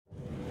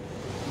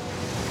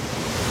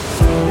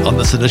On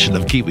this edition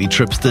of Kiwi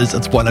Tripsters,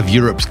 it's one of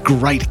Europe's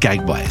great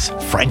gateways,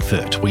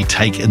 Frankfurt. We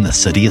take in the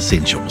city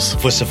essentials.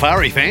 For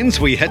safari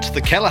fans, we hit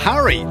the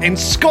Kalahari, and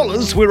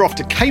scholars, we're off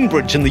to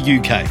Cambridge in the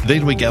UK.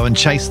 Then we go and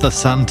chase the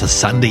sun to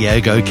San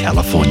Diego,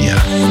 California.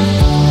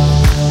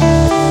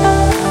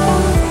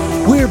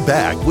 We're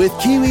back with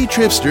Kiwi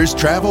Tripsters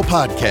Travel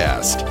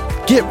Podcast.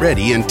 Get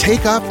ready and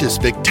take off to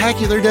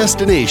spectacular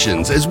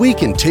destinations as we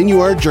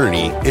continue our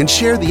journey and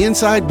share the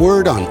inside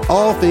word on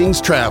all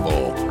things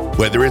travel.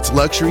 Whether it's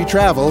luxury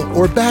travel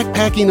or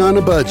backpacking on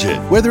a budget,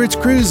 whether it's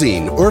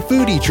cruising or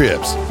foodie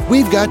trips,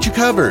 we've got you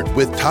covered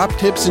with top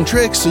tips and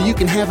tricks so you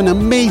can have an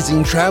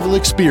amazing travel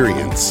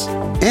experience.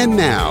 And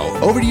now,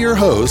 over to your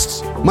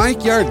hosts,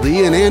 Mike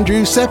Yardley and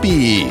Andrew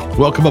Seppi.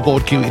 Welcome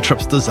aboard, Kiwi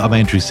Tripsters. I'm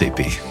Andrew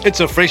Seppi. It's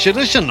a fresh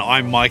edition.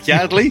 I'm Mike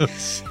Yardley.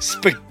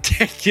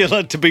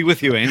 Spectacular to be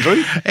with you,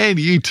 Andrew. And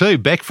you too,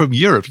 back from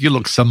Europe. You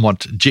look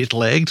somewhat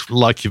jet-lagged,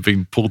 like you've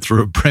been pulled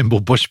through a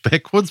bramble bush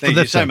backwards, Thank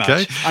but that's you so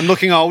okay. much. I'm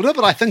looking older,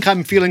 but I think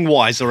I'm feeling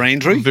wiser,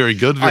 Andrew. Very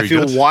good, I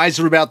feel good.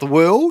 wiser about the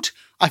world.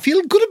 I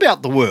feel good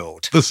about the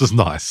world. This is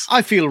nice.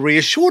 I feel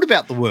reassured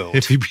about the world.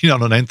 Have you been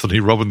on an Anthony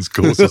Robbins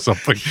course or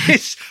something?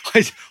 Yes,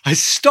 I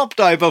stopped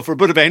over for a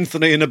bit of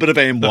Anthony and a bit of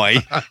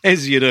Amway,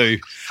 as you do.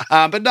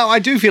 But no, I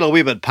do feel a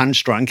wee bit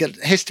punch drunk.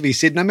 It has to be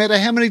said, no matter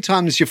how many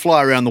times you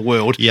fly around the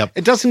world, Yep.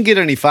 It doesn't get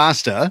any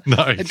faster.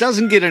 No. It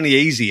doesn't get any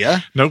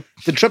easier. Nope.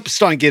 The trips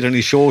don't get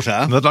any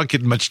shorter. They're not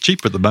getting much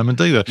cheaper at the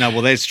moment either. No,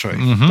 well, that's true.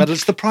 But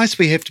it's the price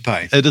we have to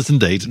pay. It is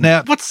indeed.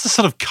 Now, what's the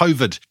sort of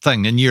COVID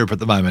thing in Europe at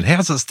the moment?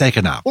 How's it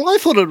stacking up? Well, I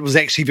thought it was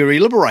actually very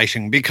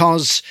liberating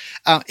because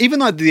even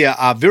though there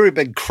are very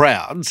big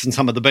crowds in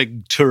some of the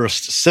big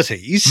tourist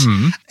cities,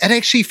 it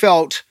actually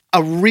felt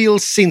a real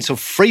sense of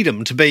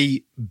freedom to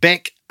be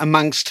back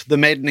amongst the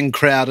maddening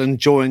crowd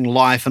enjoying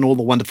life and all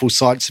the wonderful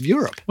sights of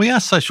Europe. We are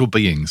social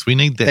beings. We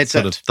need that That's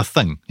sort it. of the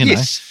thing, you know?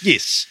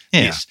 Yes.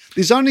 Yeah.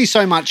 There's only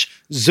so much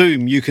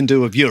Zoom you can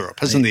do of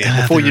Europe, isn't there,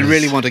 Yeah, before there you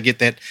really is. want to get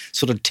that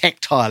sort of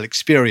tactile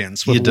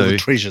experience with You all the do.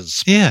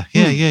 treasures. Yeah.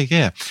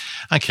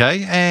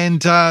 Okay,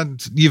 and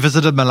you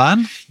visited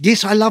Milan?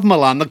 Yes, I love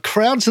Milan. The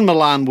crowds in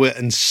Milan were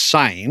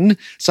insane.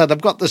 So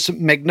they've got this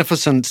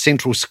magnificent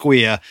central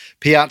square,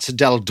 Piazza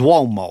del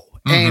Duomo,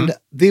 and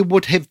there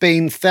would have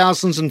been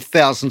thousands and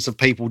thousands of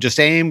people just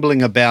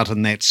ambling about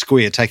in that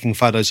square, taking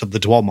photos of the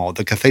Duomo,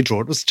 the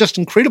cathedral. It was just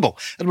incredible.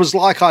 It was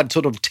like I'd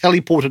sort of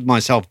teleported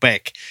myself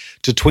back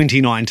to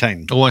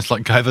 2019. Almost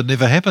like COVID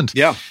never happened.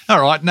 Yeah.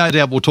 All right, no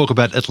doubt we'll talk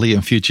about Italy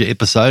in future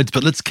episodes,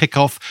 but let's kick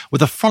off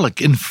with a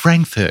frolic in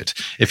Frankfurt,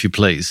 if you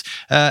please.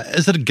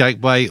 Is it a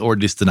gateway or a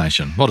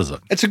destination? What is it?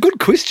 It's a good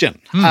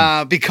question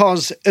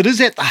because it is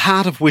at the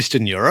heart of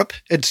Western Europe.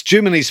 It's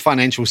Germany's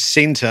financial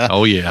centre.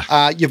 Oh,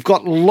 yeah. You've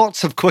got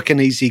lots of quick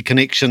and easy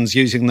connections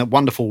using the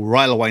wonderful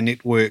railway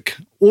network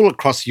all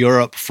across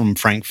Europe from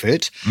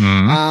Frankfurt.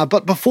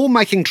 But before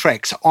making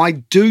tracks, I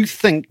do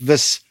think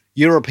this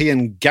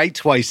European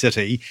gateway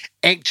city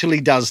actually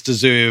does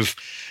deserve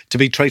to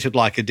be treated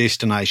like a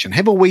destination.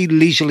 Have a wee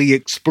leisurely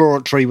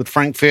exploratory with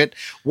Frankfurt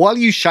while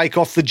you shake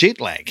off the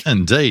jet lag.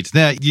 Indeed.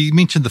 Now, you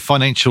mentioned the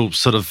financial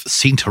sort of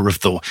centre of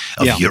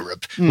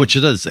Europe, which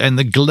it is, and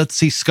the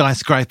glitzy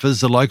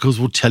skyscrapers, the locals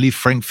will tell you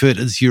Frankfurt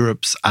is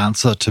Europe's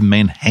answer to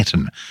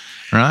Manhattan,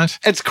 right?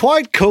 It's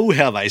quite cool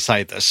how they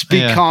say this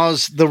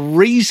because the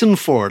reason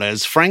for it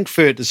is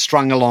Frankfurt is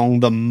strung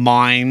along the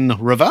Main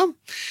River.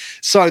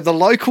 So the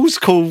locals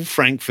call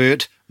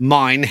Frankfurt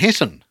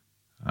Manhattan.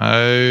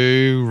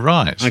 Oh,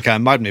 right. Okay, it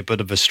made me a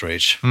bit of a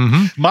stretch.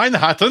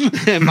 Manhattan?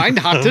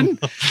 Manhattan.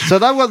 So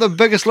they were the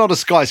biggest lot of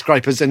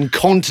skyscrapers in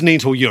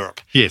continental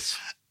Europe. Yes.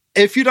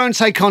 If you don't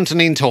say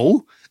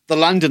continental, the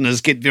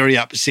Londoners get very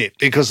upset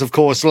because, of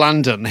course,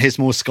 London has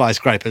more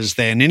skyscrapers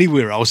than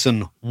anywhere else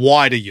in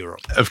wider Europe.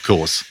 Of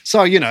course.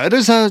 So, it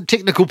is a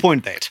technical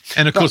point, that.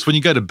 And of course, when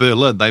you go to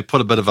Berlin, they put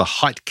a bit of a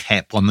height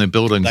cap on their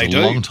buildings They a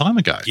do. long time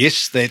ago.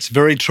 Yes, that's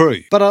very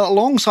true. But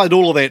alongside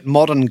all of that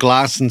modern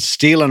glass and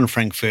steel in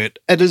Frankfurt,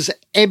 it is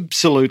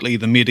absolutely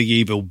the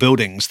medieval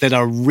buildings that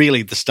are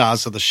really the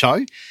stars of the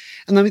show.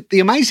 And the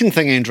amazing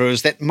thing, Andrew,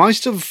 is that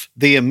most of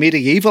their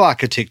medieval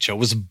architecture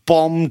was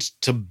bombed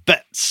to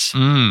bits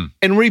and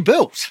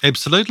rebuilt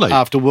Absolutely.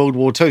 after World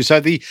War II. So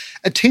the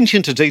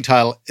attention to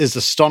detail is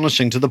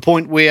astonishing to the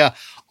point where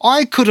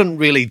I couldn't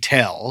really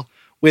tell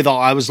whether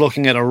I was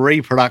looking at a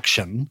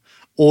reproduction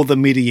or the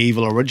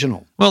medieval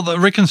original. Well, the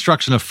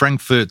reconstruction of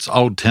Frankfurt's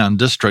Old Town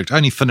district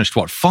only finished,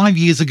 5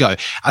 years ago?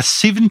 A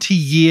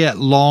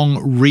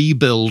 70-year-long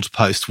rebuild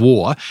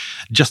post-war,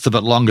 just a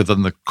bit longer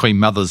than the Queen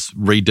Mother's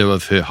redo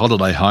of her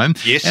holiday home.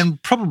 Yes.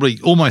 And probably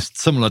almost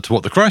similar to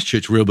what the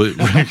Christchurch rebuild is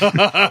going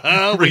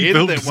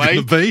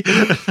to be.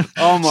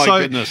 Oh,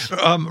 my goodness.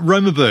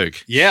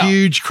 Romerberg, Yeah.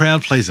 huge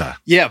crowd pleaser.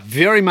 Yeah,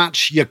 very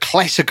much your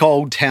classic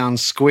old town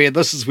square.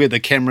 This is where the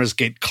cameras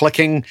get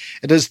clicking.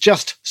 It is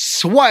just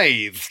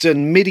swathed in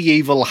in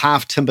medieval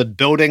half-timbered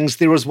buildings,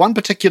 there is one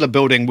particular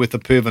building with a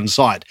perv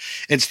inside.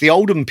 It's the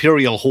old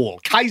Imperial Hall,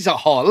 Kaiser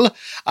Hall,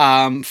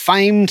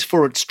 famed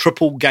for its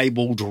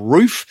triple-gabled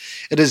roof.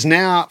 It is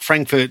now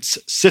Frankfurt's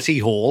City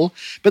Hall,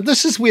 but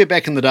this is where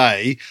back in the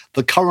day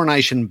the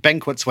coronation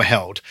banquets were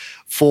held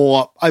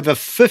for over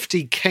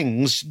 50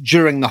 kings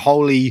during the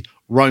Holy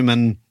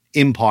Roman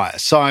Empire.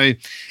 So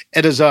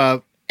it is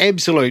a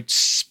absolute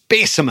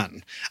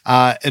specimen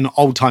in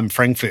old-time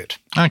Frankfurt.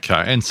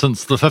 Okay, and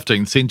since the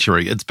 15th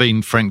century, it's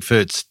been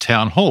Frankfurt's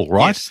town hall,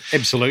 right? Yes,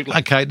 absolutely.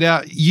 Okay,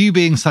 now, you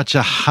being such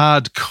a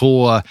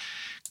hardcore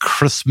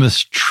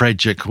Christmas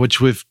tragic, which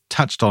we've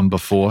touched on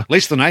before.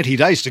 Less than 80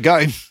 days to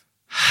go.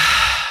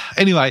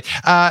 Anyway,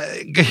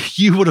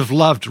 you would have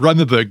loved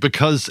Romerburg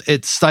because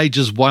it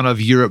stages one of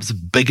Europe's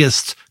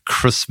biggest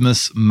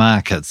Christmas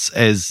markets,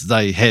 as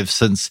they have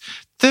since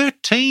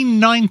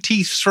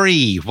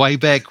 1393, way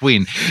back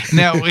when.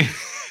 Now,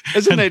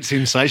 isn't that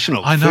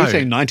sensational? I know.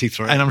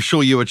 1393. And I'm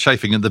sure you were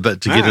chafing at the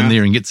bit to get in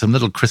there and get some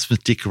little Christmas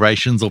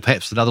decorations, or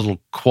perhaps another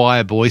little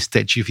choir boy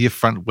statue for your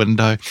front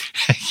window.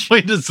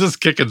 When does this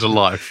kick into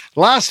life?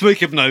 Last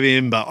week of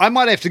November. I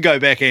might have to go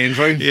back,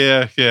 Andrew.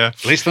 Yeah.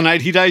 Less than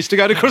 80 days to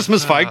go to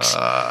Christmas, folks.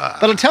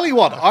 But I'll tell you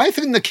what, I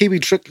think the Kiwi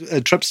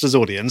Tripsters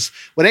audience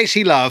would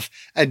actually love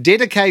a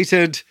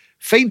dedicated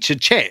feature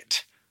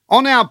chat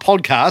on our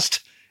podcast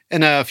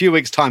in a few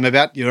weeks' time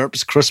about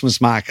Europe's Christmas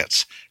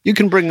markets. You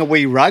can bring a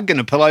wee rug and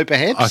a pillow,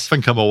 perhaps. I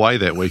think I'm away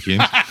that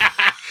weekend.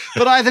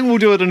 But I think we'll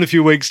do it in a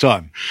few weeks'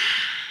 time.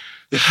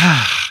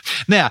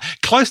 Now,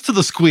 close to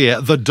the square,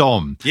 the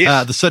Dom,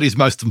 Yes. the city's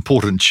most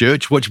important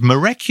church, which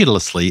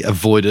miraculously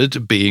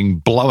avoided being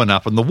blown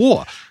up in the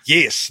war.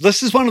 Yes,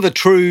 this is one of the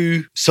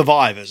true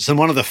survivors and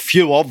one of the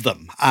few of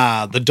them.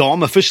 The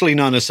Dom, officially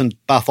known as St.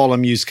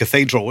 Bartholomew's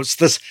Cathedral, it's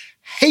this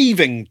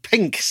heaving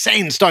pink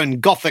sandstone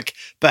Gothic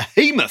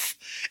behemoth,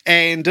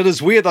 and it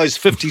is where those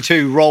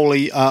 52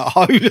 Holy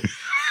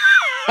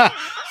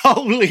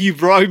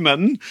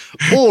Roman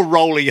or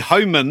Roly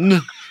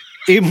Homan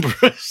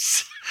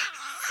emperors.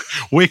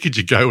 Where could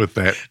you go with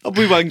that?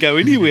 We won't go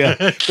anywhere.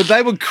 But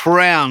they were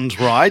crowned,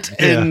 right,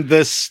 in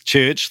this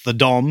church, the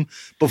Dom,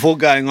 before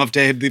going off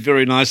to have their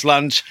very nice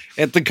lunch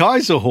at the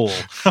Kaiser Hall.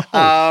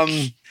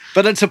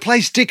 But it's a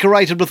place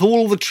decorated with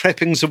all the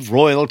trappings of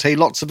royalty,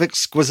 lots of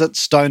exquisite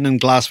stone and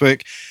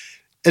glasswork.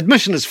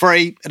 Admission is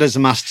free. It is a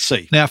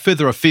must-see. Now,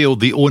 further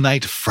afield, the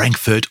ornate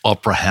Frankfurt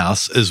Opera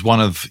House is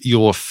one of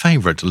your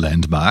favourite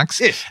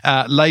landmarks, Yes.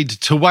 laid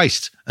to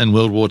waste in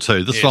World War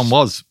II. This Yes. one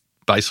was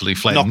basically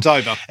flattened.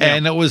 Knocked over.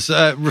 And it was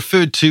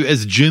referred to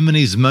as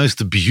Germany's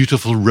most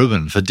beautiful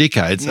ruin for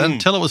decades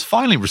until it was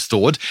finally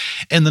restored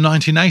in the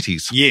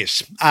 1980s.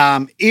 Yes.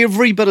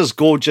 Every bit as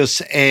gorgeous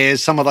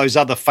as some of those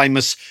other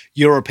famous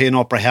European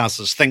opera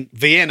houses. Think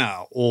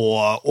Vienna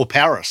or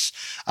Paris.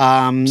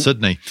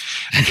 Sydney.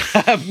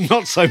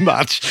 Not so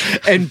much.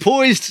 And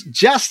poised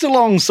just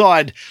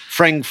alongside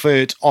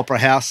Frankfurt Opera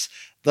House,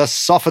 the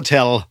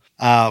Sofitel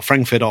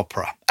Frankfurt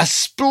Opera. A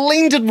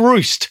splendid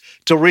roost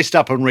to rest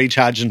up and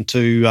recharge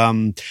into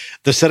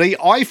the city.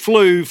 I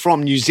flew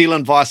from New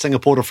Zealand via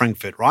Singapore to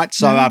Frankfurt, right?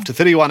 So after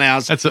 31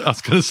 hours, I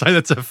was going to say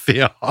that's a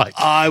fair hike.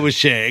 I was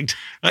shagged.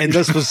 And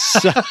this was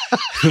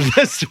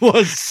this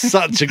was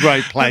such a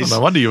great place. No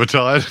wonder you were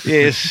tired.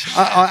 Yes,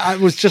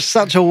 it was just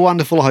such a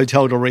wonderful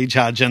hotel to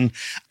recharge in.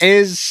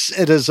 As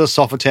it is a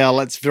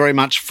Sofitel, it's very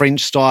much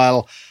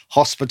French-style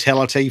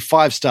hospitality,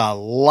 5-star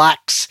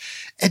luxe.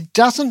 It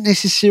doesn't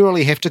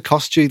necessarily have to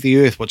cost you the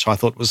earth, which I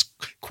thought was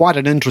quite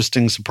an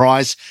interesting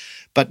surprise.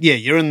 But yeah,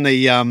 you're in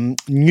the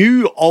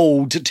new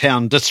Old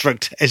Town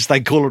district, as they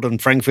call it in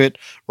Frankfurt,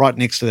 right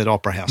next to that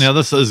opera house. Now,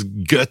 this is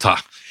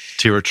Goethe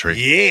territory.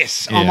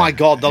 Yes. Yeah, Oh, my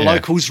God. The yeah.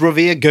 locals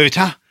revere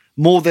Goethe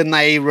more than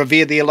they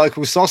revere their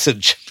local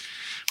sausage.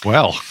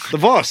 Well, The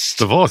Wurst.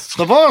 the Wurst.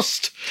 The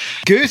Wurst.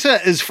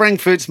 Goethe is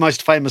Frankfurt's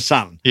most famous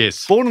son.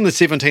 Yes. Born in the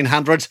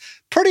 1700s,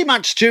 pretty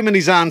much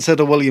Germany's answer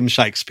to William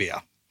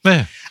Shakespeare.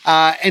 Yeah.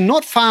 And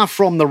not far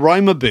from the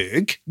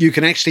Romerburg, you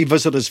can actually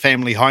visit his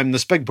family home,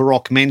 this big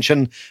Baroque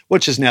mansion,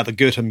 which is now the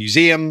Goethe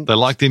Museum. They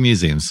like their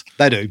museums.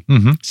 They do.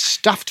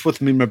 Stuffed with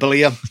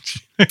memorabilia.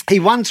 He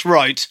once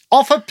wrote,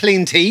 "Offer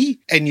plenty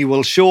and you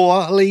will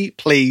surely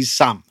please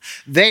some."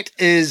 That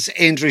is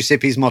Andrew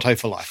Seppi's motto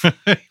for life.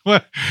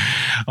 Well,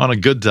 on a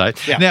good day.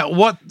 Yeah. Now,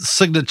 what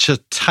signature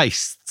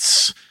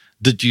tastes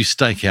did you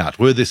stake out?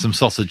 Were there some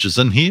sausages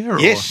in here? Or?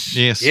 Yes.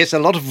 Yes. Yes, a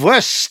lot of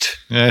Wurst.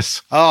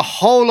 Yes. A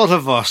whole lot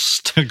of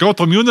Wurst. Go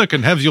to Munich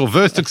and have your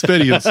Wurst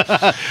experience.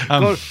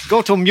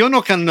 Go to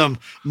Munich and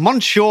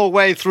munch your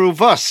way through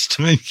Wurst.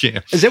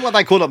 Yeah. Is that what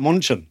they call it,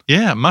 munchen?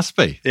 Yeah, it must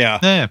be. Yeah.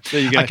 Yeah. There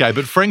you go. Okay,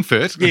 but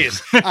Frankfurt.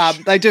 Yes,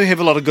 they do have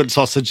a lot of good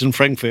sausage in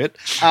Frankfurt.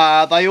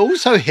 They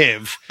also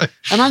have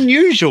an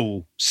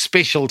unusual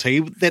specialty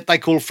that they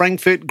call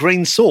Frankfurt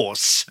green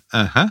sauce.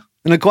 Uh-huh.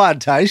 An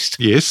acquired taste.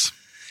 Yes.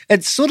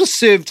 It's sort of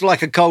served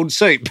like a cold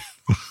soup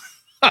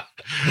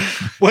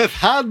with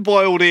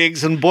hard-boiled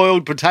eggs and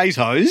boiled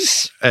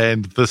potatoes.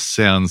 And this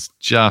sounds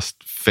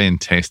just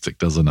fantastic,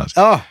 doesn't it?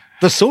 Oh,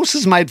 The sauce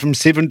is made from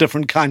 7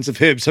 different kinds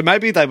of herbs, so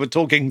maybe they were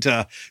talking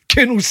to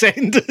Colonel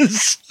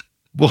Sanders.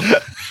 Well,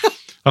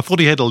 I thought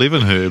he had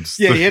 11 herbs.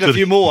 Yeah, he had a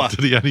few more.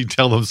 Did he only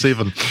tell them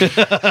 7?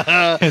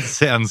 That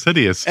sounds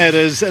hideous. It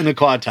is an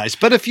acquired taste.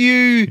 But if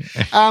you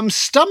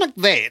stomach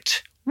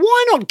that,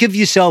 why not give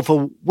yourself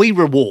a wee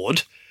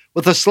reward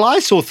with a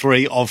slice or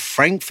 3 of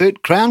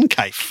Frankfurt crown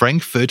cake?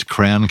 Frankfurt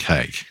crown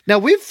cake. Now,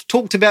 we've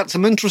talked about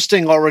some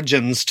interesting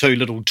origins to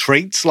little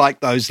treats like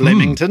those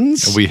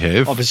Lamingtons We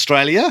have. of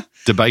Australia.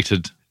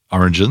 Debated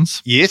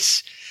origins.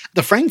 Yes.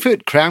 The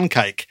Frankfurt crown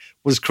cake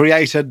was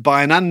created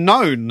by an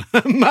unknown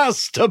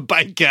master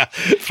baker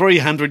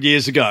 300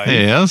 years ago.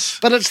 Yes.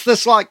 But it's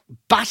this like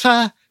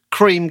butter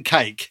cream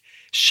cake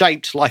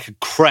shaped like a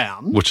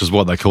crown. Which is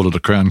why they called it a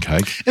crown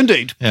cake.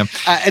 Indeed. Yeah.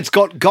 It's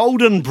got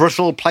golden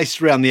brittle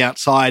placed around the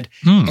outside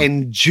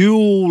and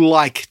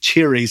jewel-like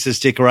cherries as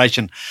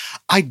decoration.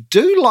 I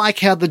do like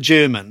how the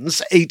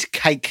Germans eat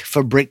cake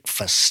for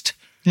breakfast.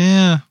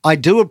 Yeah. I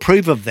do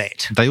approve of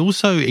that. They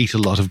also eat a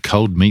lot of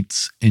cold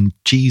meats and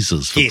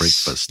cheeses for Yes.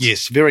 breakfast.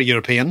 Yes, very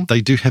European.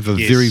 They do have a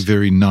Yes. very,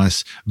 very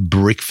nice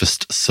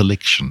breakfast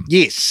selection.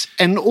 Yes,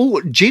 and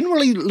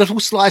generally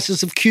little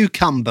slices of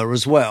cucumber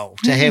as well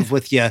to have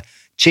with your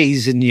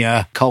cheese and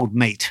your cold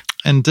meat.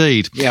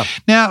 Indeed. Yeah.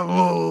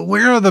 Now,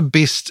 where are the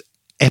best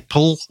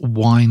apple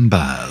wine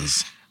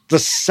bars? The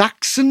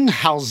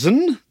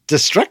Sachsenhausen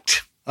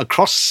district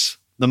across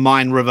the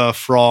Main River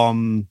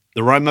from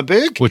the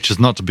Romerberg. Which is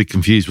not to be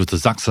confused with the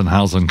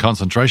Sachsenhausen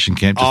concentration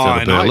camp just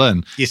out of I know.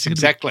 Berlin. Yes, You gotta be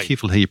exactly.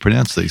 careful how you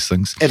pronounce these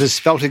things. It is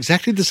spelt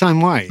exactly the same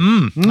way.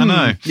 I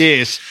know.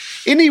 Yes.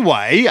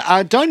 Anyway,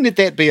 don't let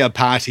that be a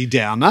party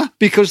downer,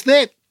 because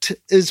that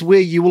is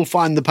where you will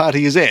find the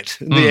party is at,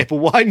 in the apple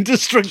wine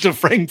district of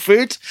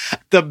Frankfurt.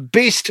 The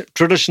best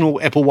traditional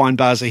apple wine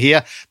bars are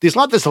here. There's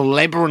like this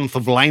labyrinth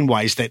of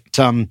laneways that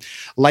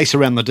lace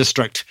around the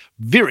district.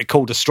 Very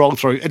cool to stroll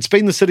through. It's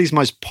been the city's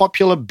most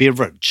popular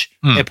beverage,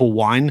 apple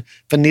wine,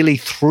 for nearly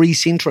 3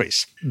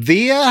 centuries.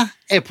 Their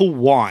apple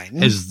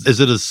wine... Is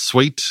it as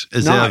sweet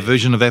as No. our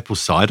version of apple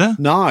cider?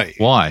 No.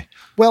 Why?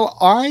 Well,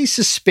 I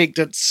suspect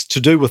it's to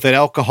do with that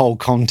alcohol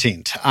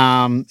content.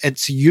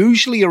 It's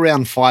usually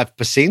around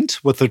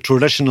 5% with the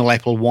traditional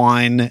apple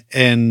wine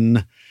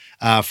in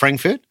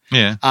Frankfurt.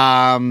 Yeah.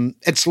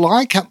 It's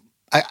like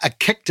a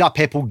kicked up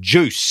apple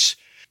juice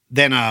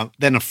than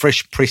a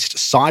fresh pressed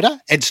cider.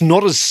 It's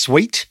not as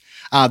sweet.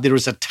 There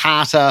is a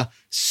tartar,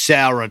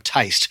 sour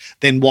taste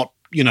than what,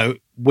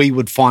 we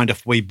would find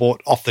if we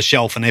bought off the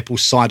shelf an apple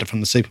cider from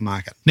the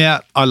supermarket.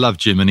 Now, I love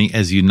Germany,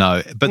 as you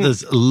know, but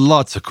there's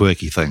lots of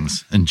quirky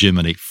things in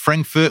Germany.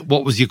 Frankfurt,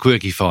 what was your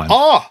quirky find?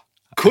 Oh,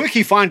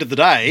 quirky find of the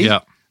day.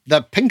 Yeah.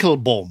 The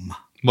Pinkelbaum,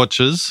 Which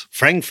is?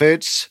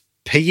 Frankfurt's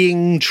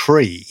peeing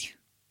tree.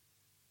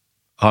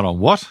 Hold on,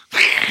 what?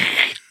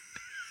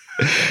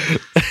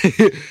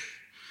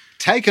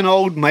 Take an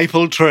old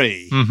maple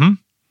tree,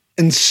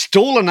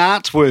 install an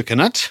artwork in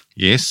it,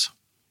 Yes.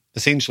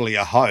 essentially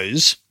a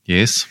hose,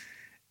 Yes.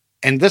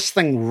 and this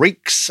thing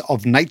reeks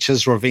of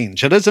nature's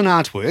revenge. It is an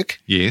artwork,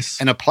 Yes.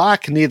 and a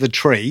plaque near the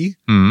tree,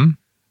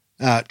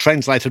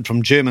 translated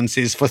from German,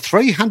 says, "For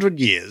 300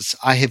 years,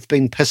 I have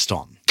been pissed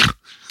on.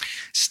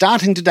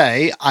 Starting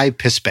today, I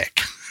piss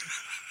back."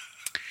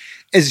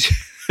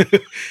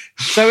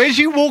 So as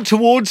you walk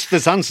towards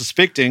this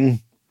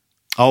unsuspecting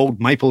old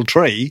maple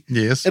tree,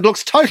 Yes. it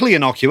looks totally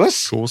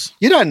innocuous. Of course.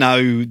 You don't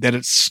know that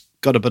it's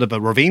got a bit of a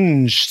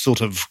revenge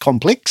sort of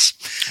complex.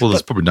 Well,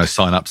 there's probably no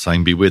sign up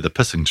saying beware the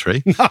pissing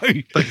tree. No.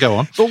 But go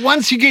on. But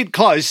once you get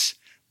close,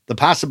 the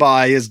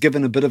passerby is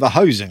given a bit of a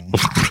hosing.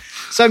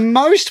 So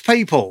most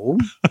people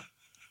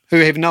who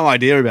have no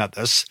idea about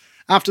this,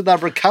 after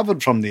they've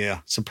recovered from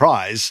their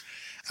surprise,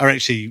 are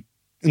actually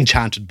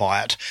enchanted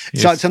by it.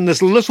 So Yes. it's in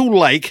this little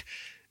lake.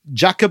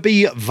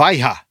 Jacobi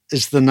Weiher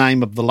is the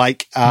name of the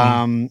lake.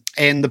 And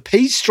the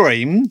pea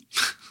stream,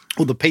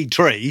 or the pea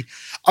tree,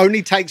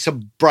 only takes a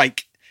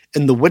break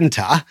in the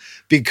winter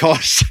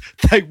because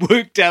they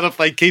worked out if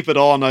they keep it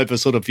on over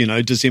sort of,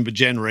 December,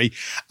 January,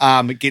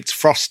 it gets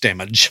frost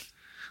damage.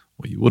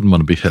 Well, you wouldn't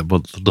want to be hit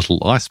with little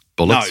ice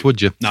bullets, No.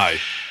 would you? No.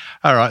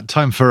 All right,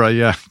 time for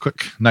a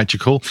quick nature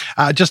call.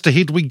 Just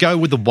ahead we go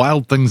where the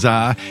wild things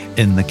are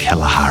in the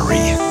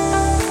Kalahari.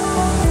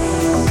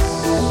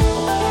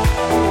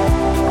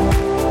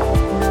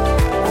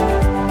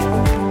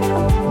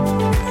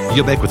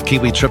 You're back with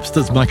Kiwi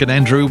Tripsters, Mike and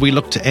Andrew. We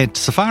looked at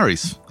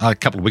safaris a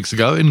couple of weeks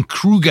ago in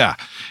Kruger,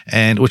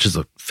 which is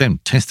a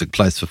fantastic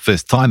place for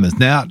first-timers.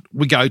 Now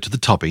we go to the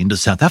top end of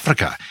South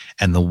Africa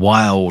and the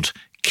wild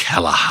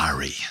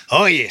Kalahari.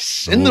 Oh,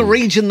 yes. In the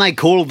region they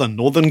call the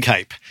Northern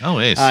Cape. Oh,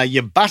 yes.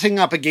 You're butting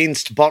up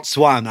against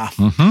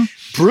Botswana.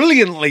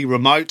 Brilliantly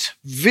remote,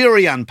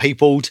 very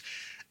unpeopled.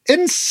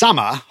 In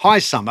summer, high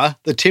summer,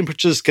 the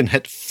temperatures can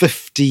hit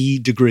 50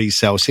 degrees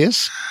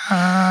Celsius.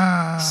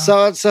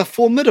 So it's a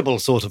formidable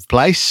sort of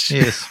place.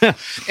 Yes.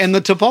 And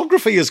the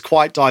topography is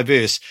quite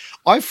diverse.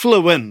 I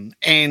flew in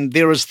and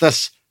there is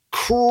this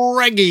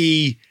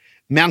craggy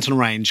mountain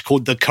range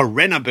called the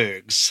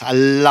Karennabergs. I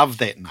love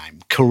that name,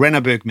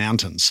 Karennaberg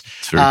Mountains.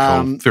 It's very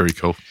cool. Very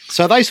cool.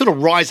 So they sort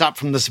of rise up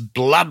from this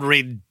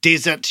blood-red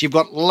desert. You've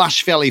got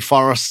lush valley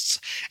forests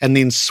and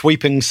then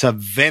sweeping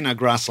savanna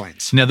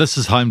grasslands. Now, this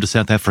is home to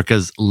South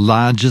Africa's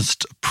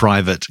largest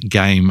private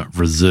game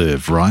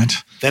reserve, right?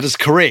 That is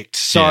correct.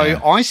 So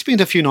Yeah. I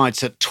spent a few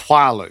nights at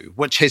Twalu,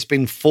 which has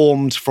been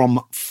formed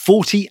from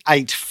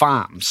 48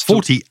 farms.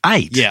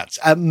 48? Yeah, it's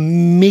a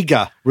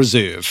mega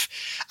reserve.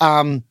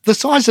 The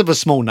size of a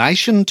small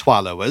nation,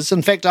 Twalu is.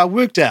 In fact, I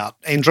worked out,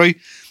 Andrew,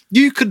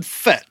 you could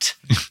fit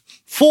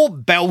 4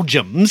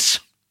 Belgiums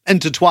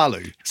into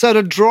Twalu. So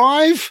to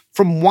drive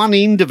from one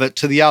end of it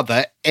to the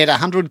other at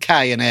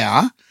 100k an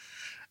hour,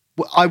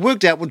 I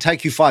worked out would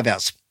take you 5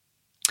 hours.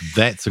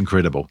 That's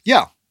incredible.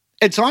 Yeah.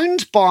 It's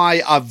owned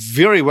by a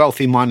very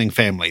wealthy mining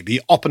family,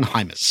 the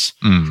Oppenheimers,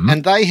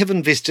 and they have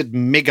invested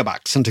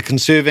megabucks into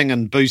conserving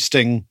and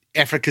boosting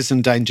Africa's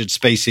endangered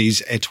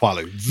species at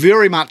Twalu.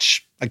 Very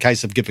much a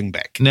case of giving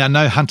back. Now,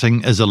 no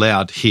hunting is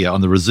allowed here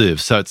on the reserve,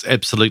 so it's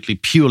absolutely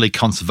purely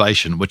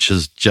conservation, which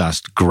is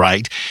just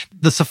great.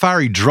 The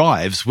safari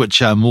drives,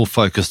 which are more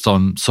focused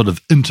on sort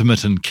of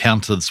intimate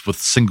encounters with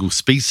single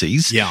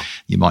species, Yeah.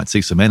 you might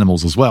see some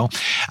animals as well,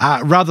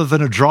 rather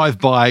than a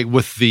drive-by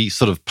with the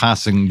sort of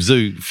passing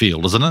zoo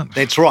feel, isn't it?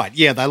 That's right.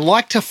 Yeah, they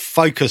like to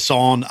focus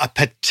on a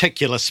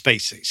particular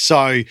species.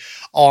 So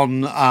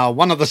on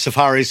one of the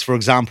safaris, for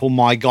example,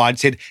 my guide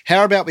said,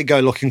 how about we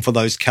go looking for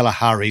those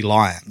Kalahari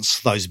lions,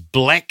 those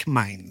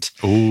black-maned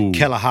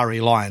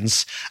Kalahari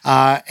lions.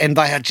 And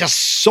they are just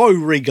so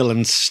regal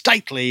and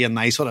stately, and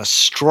they sort of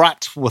strut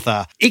with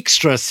a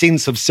extra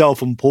sense of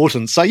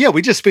self-importance. So, yeah,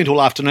 we just spent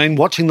all afternoon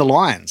watching the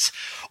lions.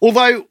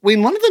 Although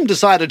when one of them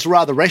decided to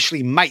rather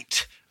rashly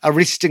mate a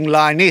resting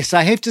lioness,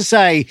 I have to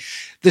say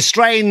the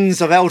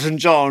strains of Elton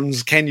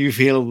John's Can You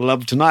Feel the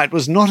Love Tonight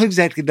was not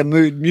exactly the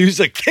mood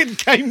music that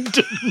came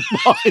to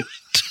mind.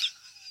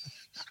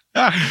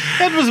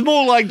 It was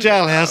more like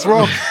Jailhouse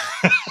Rock.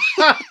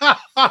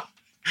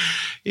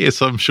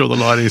 Yes, I'm sure the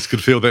lioness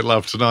could feel that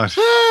love tonight.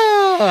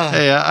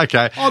 Yeah,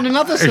 okay. On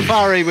another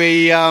safari,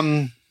 we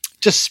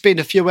just spent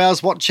a few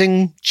hours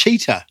watching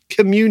cheetah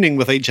communing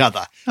with each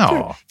other.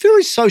 Oh.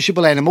 Very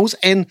sociable animals,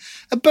 and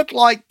a bit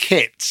like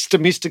cats,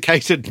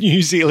 domesticated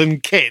New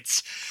Zealand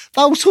cats.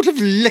 They'll sort of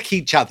lick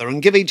each other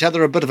and give each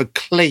other a bit of a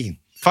clean.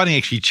 Funny,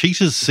 actually,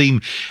 cheetahs seem,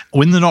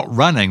 when they're not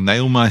running, they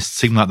almost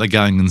seem like they're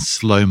going in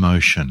slow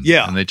motion.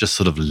 Yeah. And they're just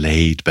sort of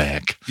laid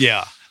back.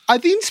 Yeah. I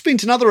then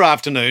spent another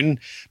afternoon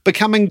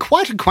becoming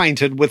quite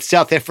acquainted with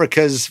South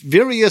Africa's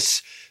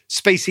various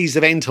species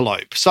of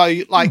antelope. So,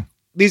 like,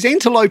 there's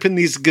antelope and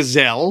there's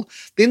gazelle.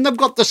 Then they've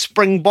got the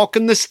springbok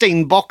and the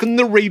steenbok and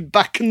the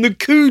reedbuck and the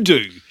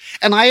kudu.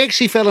 And I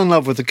actually fell in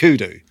love with the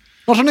kudu.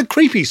 Not in a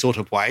creepy sort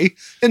of way,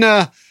 in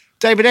a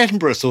David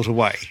Attenborough sort of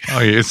way.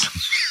 Oh, yes.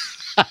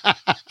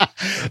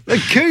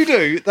 The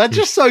kudu, they're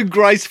just so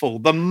graceful.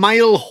 The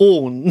male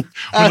horn.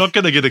 We're not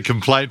going to get a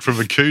complaint from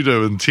a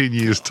kudu in 10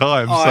 years'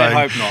 time. I saying,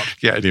 hope not.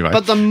 Yeah, anyway.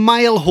 But the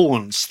male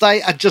horns,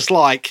 they are just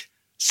like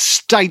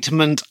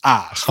statement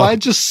art. They're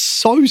just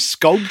so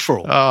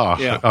sculptural. Oh,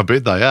 Yeah. I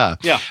bet they are.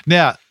 Yeah.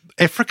 Now,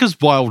 Africa's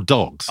wild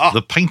dogs,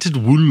 the painted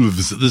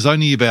wolves, there's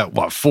only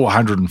about,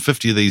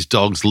 450 of these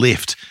dogs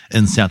left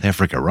in South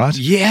Africa, right?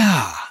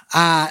 Yeah.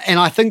 And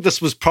I think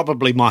this was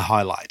probably my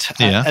highlight.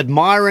 Yeah.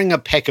 Admiring a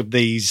pack of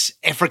these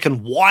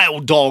African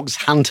wild dogs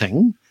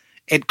hunting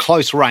at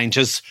close range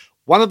is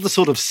one of the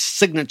sort of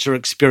signature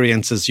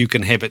experiences you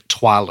can have at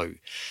Twalu.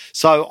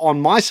 So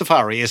on my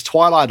safari, as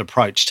twilight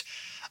approached,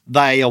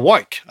 they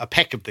awoke, a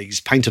pack of these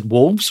painted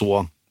wolves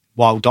or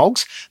wild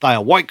dogs. They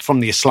awoke from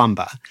their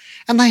slumber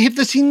and they have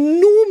this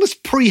enormous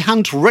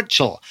pre-hunt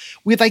ritual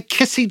where they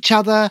kiss each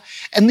other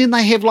and then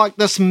they have like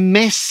this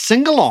mass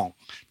sing-along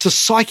to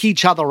psych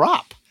each other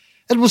up.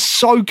 It was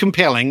so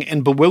compelling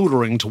and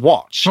bewildering to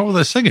watch. What were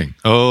they singing?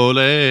 Ole,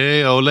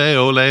 ole,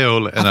 ole,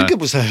 ole. I think it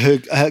was a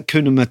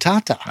Hakuna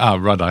Matata. Oh,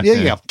 right.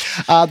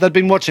 Yeah. They'd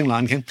been watching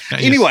Lion King.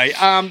 Yes. Anyway,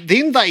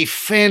 then they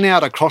fan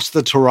out across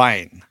the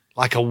terrain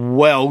like a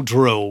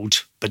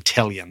well-drilled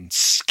battalion,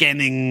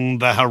 scanning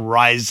the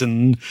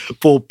horizon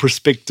for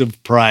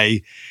prospective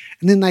prey.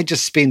 And then they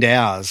just spend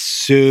hours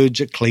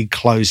surgically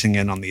closing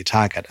in on their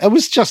target. It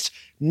was just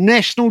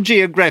National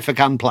Geographic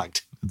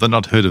Unplugged. They're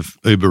not heard of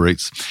Uber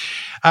Eats.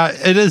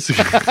 It is.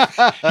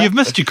 You've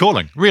missed your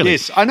calling, really.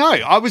 Yes, I know.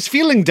 I was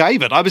feeling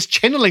David. I was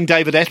channeling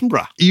David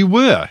Attenborough. You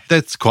were.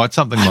 That's quite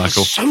something, I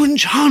Michael. was so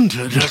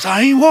enchanted as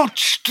I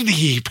watched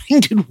the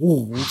painted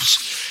wolves.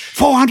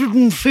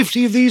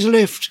 450 of these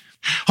left.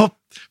 Oh,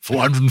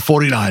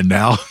 449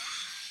 now.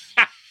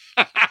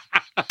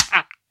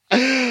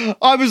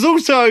 I was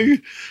also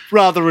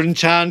rather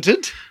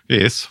enchanted,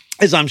 Yes.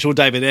 as I'm sure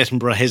David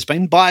Attenborough has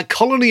been, by a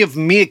colony of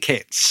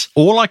meerkats.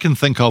 All I can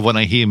think of when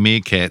I hear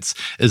meerkats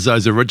is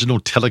those original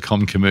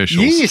telecom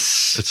commercials.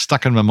 Yes. It's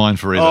stuck in my mind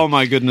forever. Oh,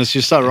 my goodness,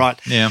 you're so right.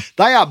 Yeah.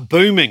 They are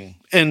booming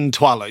in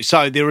Tualu.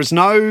 So there is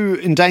no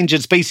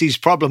endangered species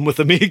problem with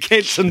the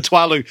meerkats in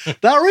Tualu.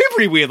 They're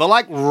everywhere. They're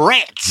like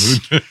rats.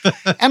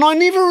 And I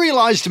never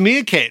realised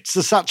meerkats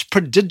are such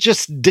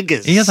prodigious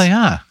diggers. Yeah, they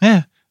are.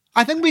 Yeah.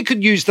 I think we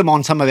could use them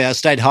on some of our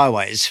state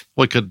highways.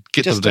 We could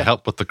get them to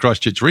help with the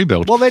Christchurch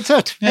rebuild. Well, that's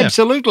it. Yeah.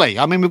 Absolutely.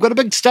 I mean, we've got a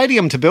big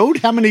stadium to build.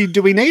 How many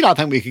do we need? I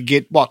think we could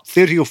get,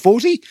 30 or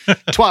 40?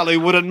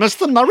 Tualu wouldn't miss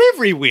them. They're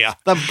everywhere.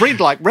 They're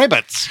bred like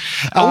rabbits.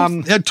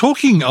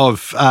 Talking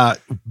of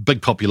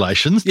big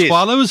populations, Yes.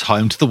 Tualu is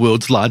home to the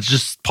world's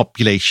largest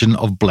population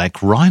of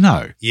black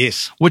rhino,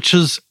 Yes, which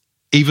is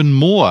even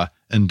more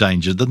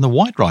endangered than the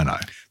white rhino.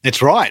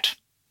 that's right.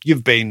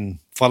 You've been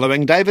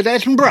following David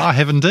Attenborough. I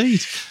have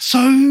indeed.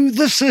 So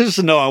this is...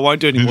 No, I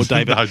won't do any more,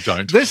 David. No,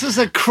 don't. This is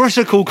a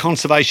critical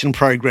conservation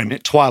program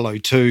at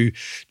Tualu to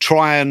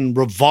try and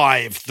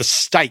revive the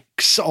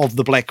stakes of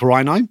the black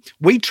rhino.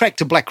 We tracked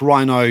a black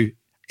rhino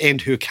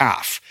and her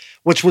calf,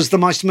 which was the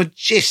most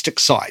majestic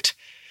sight.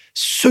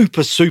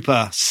 Super,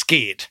 super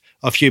scared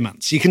of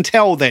humans. You can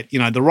tell that,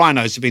 the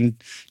rhinos have been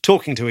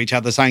talking to each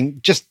other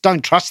saying, just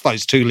don't trust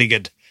those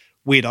two-legged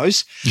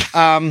weirdos.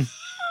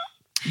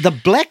 The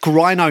black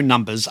rhino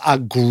numbers are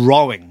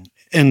growing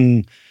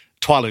in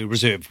Tualu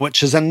Reserve,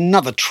 which is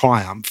another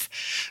triumph.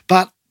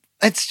 But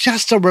it's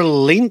just a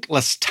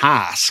relentless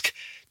task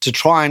to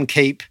try and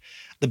keep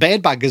the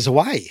bad buggers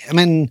away. I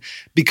mean,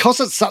 because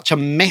it's such a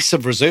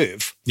massive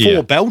reserve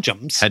for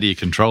Belgians. How do you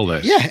control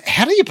that? Yeah,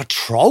 how do you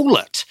patrol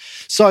it?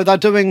 So they're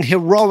doing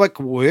heroic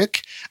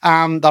work.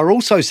 They're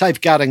also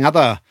safeguarding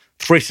other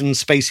threatened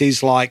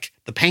species like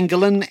the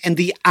pangolin and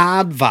the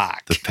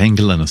aardvark. The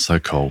pangolin is so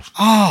cool.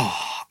 Oh,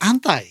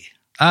 aren't they?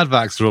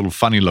 Aardvarks are a little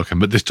funny looking,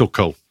 but they're still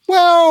cool.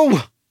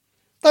 Well,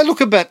 they look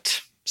a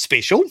bit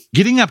special.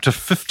 Getting up to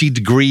 50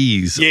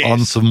 degrees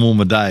on some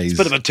warmer days.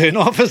 Bit of a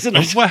turn-off, isn't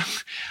it? Well,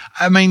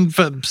 I mean,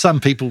 for some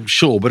people,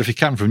 sure, but if you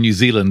come from New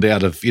Zealand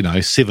out of,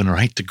 7 or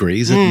 8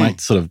 degrees, it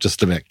might sort of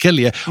just about kill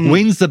you.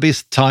 When's the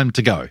best time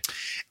to go?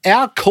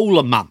 Our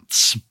cooler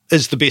months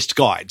is the best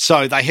guide.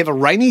 So they have a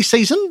rainy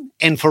season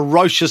and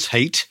ferocious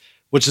heat,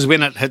 which is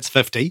when it hits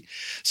 50.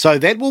 So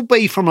that will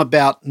be from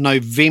about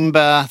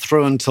November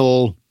through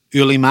until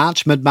early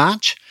March,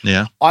 mid-March.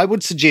 Yeah. I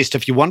would suggest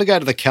if you want to go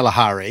to the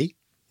Kalahari,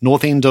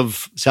 north end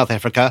of South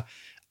Africa,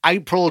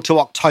 April to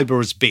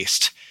October is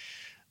best.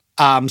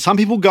 Some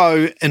people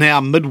go in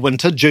our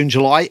midwinter, June,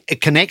 July.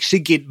 It can actually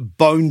get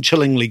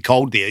bone-chillingly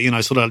cold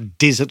there, sort of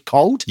desert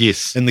cold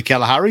in the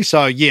Kalahari.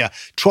 So,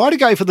 try to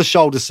go for the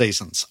shoulder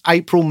seasons,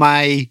 April,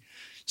 May,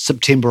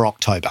 September,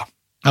 October.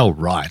 Oh,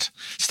 right.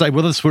 Stay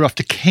with us. We're off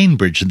to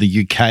Cambridge in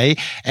the UK,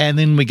 and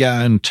then we go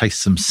and chase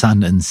some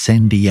sun in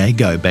San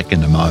Diego. Back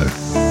into Mo.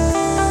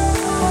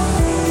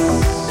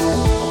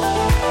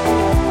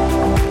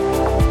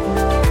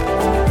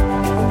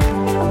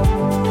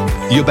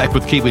 You're back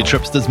with Kiwi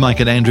Tripsters, Mike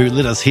and Andrew.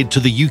 Let us head to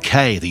the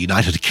UK, the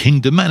United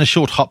Kingdom, and a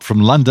short hop from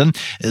London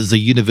is the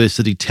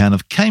university town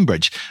of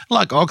Cambridge.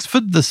 Like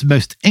Oxford, this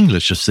most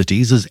English of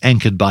cities is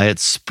anchored by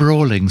its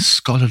sprawling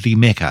scholarly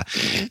mecca,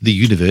 the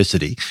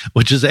university,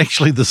 which is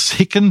actually the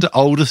second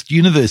oldest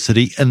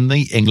university in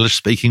the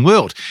English-speaking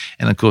world.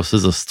 And of course,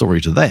 there's a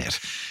story to that.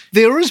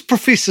 There is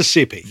Professor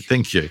Seppi.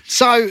 Thank you.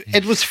 So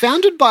it was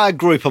founded by a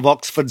group of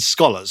Oxford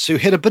scholars who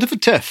had a bit of a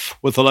tiff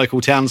with the local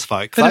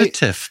townsfolk. Bit of a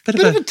tiff. Bit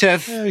of a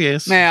tiff. Oh,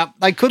 yes. Now,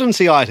 they couldn't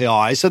see eye to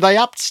eye, so they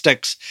upped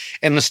sticks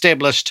and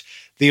established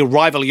the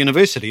rival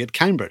university at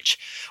Cambridge.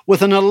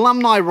 With an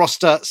alumni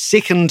roster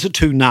second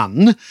to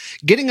none,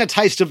 getting a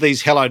taste of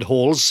these hallowed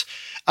halls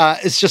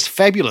is just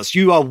fabulous.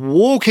 You are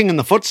walking in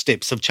the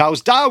footsteps of Charles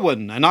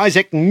Darwin and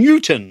Isaac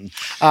Newton.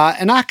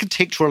 And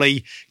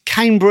architecturally,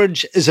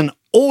 Cambridge is an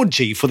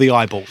orgy for the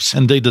eyeballs.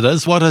 Indeed it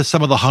is. What are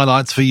some of the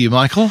highlights for you,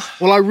 Michael?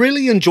 Well, I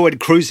really enjoyed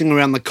cruising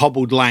around the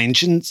cobbled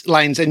lanes,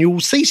 and you'll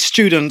see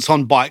students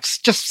on bikes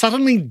just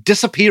suddenly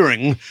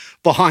disappearing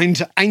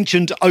behind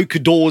ancient oak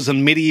doors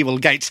and medieval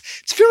gates.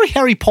 It's very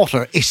Harry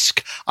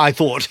Potter-esque, I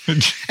thought.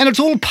 And it's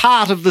all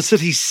part of the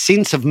city's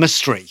sense of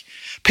mystery.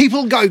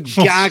 People go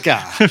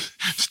gaga.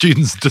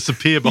 Students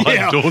disappear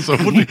behind doors. I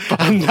wouldn't be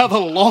Another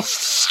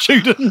lost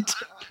student.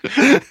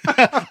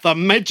 The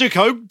magic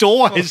oak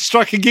door has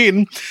struck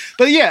again.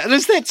 But yeah, it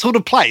is that sort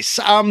of place.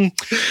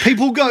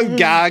 People go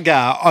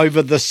gaga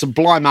over the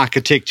sublime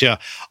architecture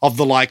of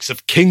the likes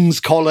of King's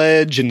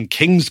College and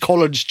King's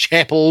College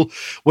Chapel,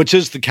 which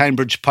is the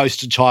Cambridge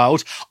poster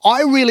child.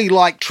 I really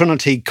like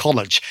Trinity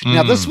College.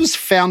 Now, this was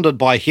founded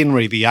by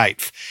Henry VIII,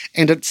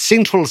 and its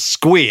central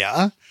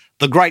square,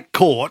 the Great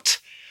Court,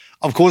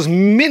 of course,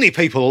 many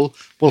people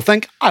will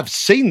think, I've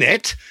seen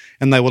that,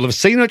 and they will have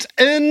seen it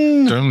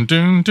in... Dun,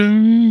 dun,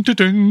 dun, dun,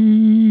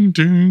 dun,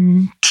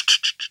 dun.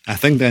 I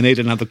think they need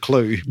another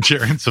clue.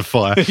 Chariots of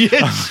Fire.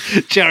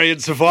 Yes,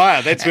 Chariots of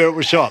Fire. That's where it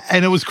was shot.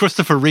 And it was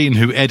Christopher Wren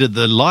who added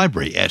the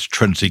library at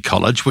Trinity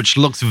College, which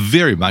looks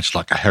very much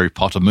like a Harry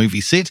Potter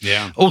movie set.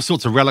 Yeah. All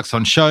sorts of relics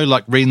on show,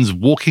 like Wren's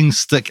walking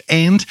stick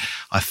and,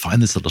 I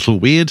find this a little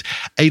weird,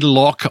 a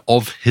lock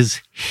of his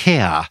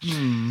hair,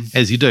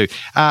 as you do.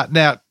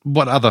 Now,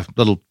 what other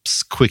little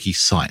quirky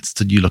sites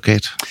did you look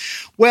at?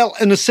 Well,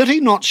 in a city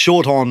not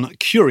short on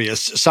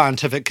curious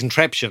scientific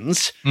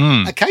contraptions,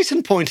 a case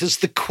in point is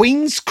the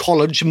Queen's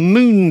College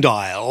moon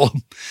dial.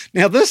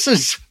 Now, this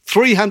is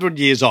 300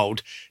 years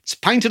old. It's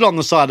painted on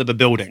the side of a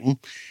building,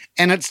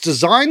 and it's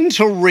designed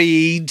to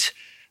read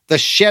the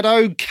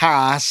shadow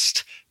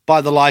cast by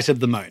the light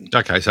of the moon.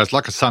 Okay, so it's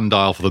like a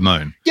sundial for the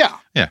moon. Yeah.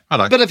 Yeah, I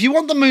know. But if you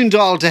want the moon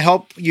dial to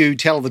help you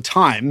tell the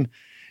time,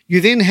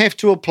 you then have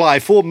to apply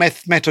 4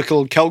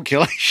 mathematical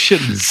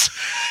calculations.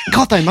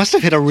 God, they must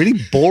have had a really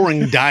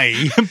boring day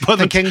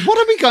thinking, what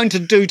are we going to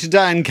do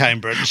today in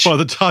Cambridge? By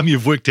the time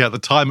you've worked out the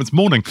time, it's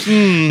morning.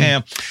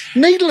 Yeah.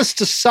 Needless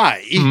to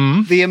say,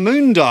 the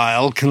moon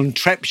dial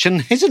contraption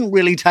hasn't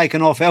really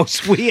taken off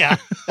elsewhere.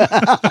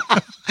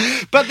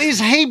 But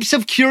there's heaps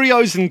of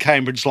curios in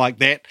Cambridge like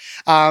that,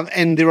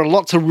 and there are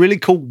lots of really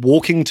cool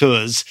walking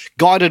tours,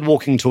 guided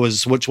walking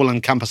tours, which will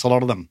encompass a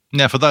lot of them.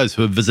 Now, for those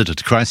who have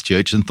visited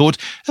Christchurch and thought,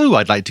 oh,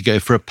 I'd like to go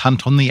for a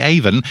punt on the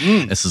Avon,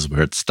 this is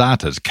where it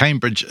started.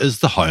 Cambridge is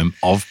the home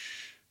of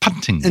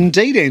punting.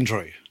 Indeed,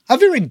 Andrew. A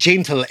very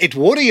gentle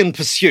Edwardian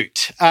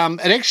pursuit.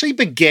 It actually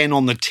began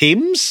on the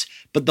Thames,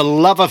 but the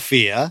love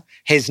affair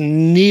has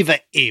never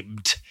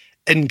ebbed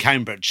in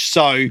Cambridge.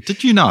 So,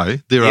 did you know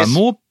there are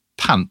more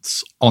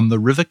punts on the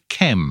River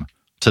Cam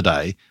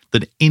today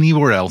than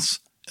anywhere else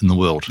in the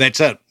world? That's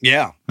it,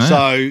 yeah.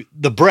 So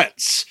the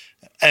Brits,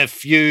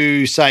 if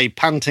you say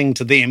punting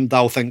to them,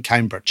 they'll think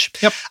Cambridge.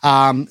 Yep.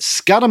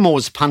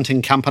 Scudamore's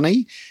Punting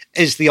Company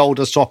is the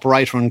oldest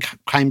operator in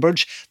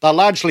Cambridge. They're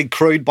largely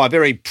crewed by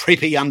very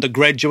preppy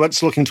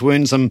undergraduates looking to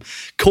earn some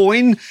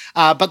coin,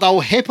 but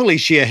they'll happily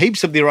share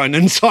heaps of their own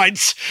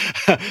insights,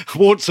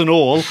 warts and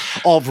all,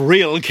 of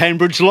real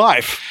Cambridge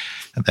life.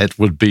 That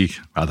would be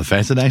rather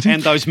fascinating.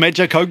 And those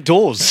magic oak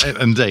doors.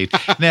 Indeed.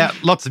 Now,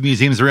 lots of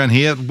museums around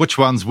here. Which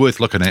one's worth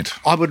looking at?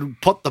 I would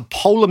put the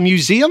Polar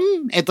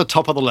Museum at the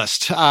top of the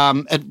list.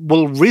 It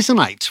will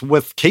resonate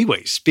with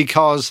Kiwis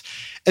because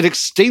it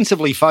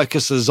extensively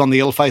focuses on the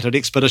ill-fated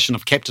expedition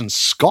of Captain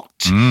Scott.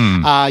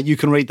 You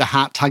can read the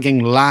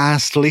heart-tugging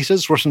last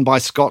letters written by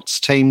Scott's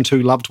team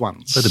to loved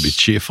ones. That'd be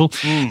cheerful.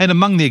 And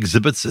among the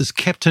exhibits is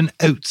Captain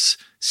Oates'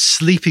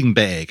 sleeping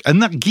bag.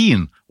 And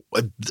again,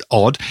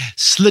 odd,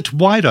 slit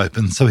wide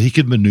open so he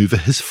could manoeuvre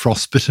his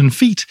frostbitten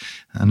feet.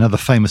 Another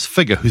famous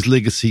figure whose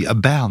legacy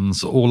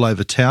abounds all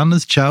over town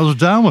is Charles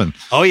Darwin.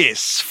 Oh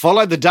yes,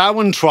 follow the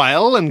Darwin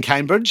Trail in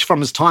Cambridge from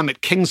his time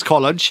at King's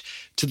College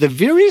to the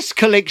various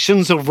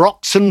collections of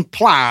rocks and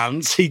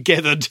plants he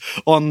gathered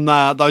on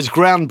those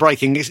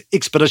groundbreaking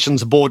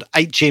expeditions aboard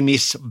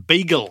HMS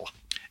Beagle.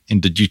 And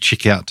did you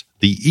check out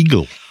the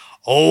Eagle?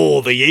 Oh,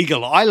 the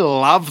Eagle. I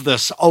love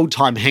this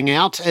old-time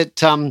hangout.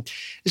 It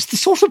is the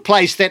sort of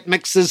place that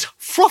mixes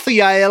frothy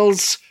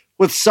ales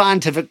with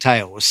scientific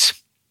tales.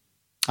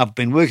 I've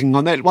been working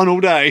on that one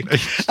all day.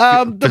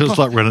 Feels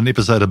like we're in an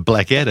episode of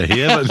Blackadder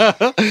here.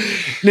 But...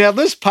 Now,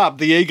 this pub,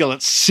 the Eagle,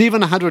 it's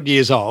 700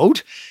 years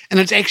old, and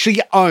it's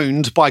actually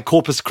owned by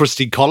Corpus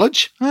Christi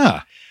College.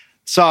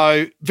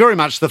 So very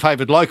much the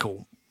favoured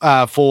local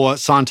for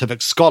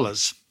scientific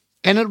scholars.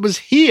 And it was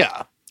here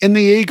in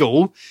the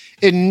Eagle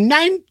in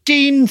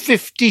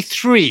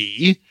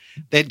 1953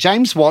 that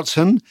James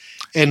Watson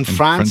and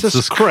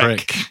Francis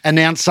Crick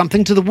announced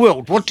something to the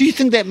world. What do you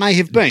think that may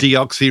have been?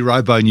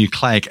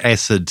 Deoxyribonucleic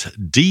acid,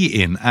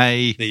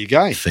 DNA. There you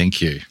go.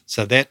 Thank you.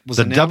 So that was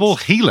the announced. double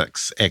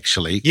helix,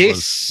 actually.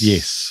 Yes.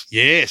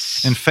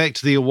 Yes. In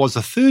fact, there was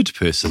a third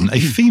person,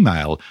 a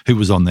female, who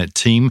was on that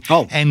team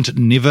and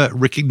never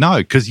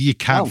recognized, because you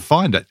can't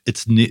find it.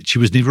 She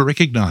was never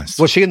recognized.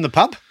 Was she in the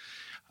pub?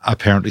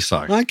 Apparently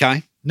so.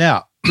 Okay.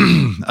 Now,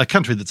 a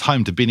country that's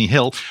home to Benny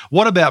Hill,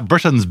 what about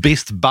Britain's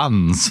best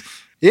buns?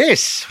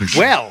 Yes.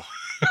 Well,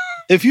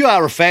 if you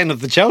are a fan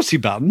of the Chelsea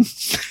bun,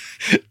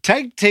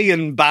 take tea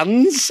and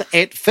buns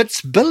at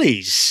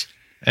Fitzbilly's.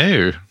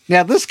 Oh.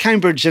 Now, this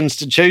Cambridge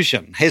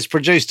institution has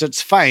produced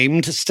its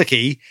famed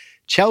sticky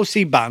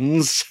Chelsea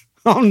buns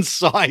on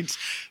site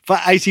for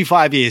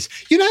 85 years.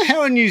 You know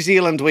how in New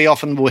Zealand we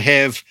often will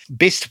have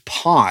best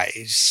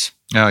pies?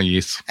 Oh,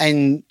 yes.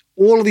 And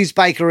all of these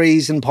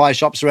bakeries and pie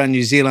shops around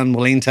New Zealand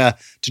will enter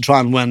to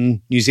try and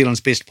win New Zealand's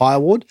Best Pie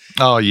Award.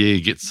 Oh, yeah,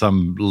 you get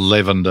some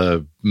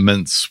lavender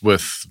mince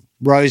with...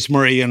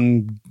 rosemary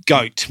and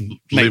goat meat.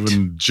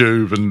 Lemon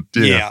dew and...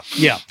 Yeah.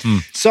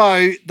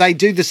 So they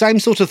do the same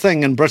sort of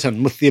thing in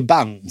Britain with their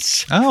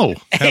buns. Oh,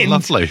 how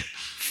lovely.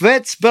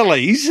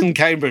 Fitzbilly's in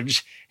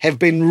Cambridge have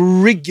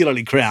been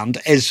regularly crowned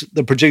as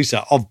the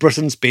producer of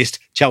Britain's best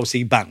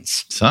Chelsea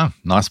buns. So,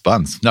 nice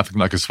buns. Nothing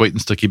like a sweet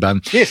and sticky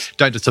bun. Yes.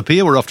 Don't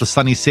disappear. We're off to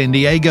sunny San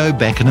Diego.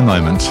 Back in a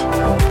moment.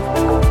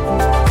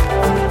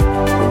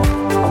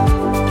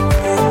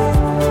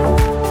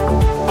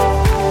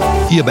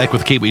 You're back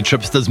with Kiwi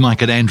Tripsters,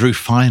 Mike and Andrew.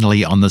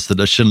 Finally on this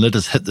edition, let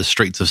us hit the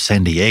streets of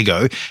San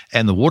Diego,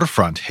 and the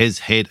waterfront has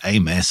had a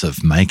massive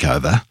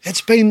makeover.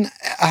 It's been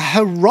a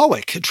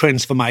heroic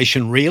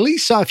transformation, really.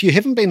 So if you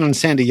haven't been in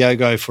San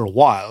Diego for a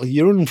while,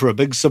 you're in for a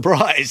big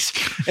surprise.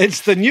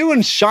 It's the new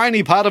and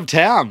shiny part of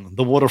town,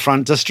 the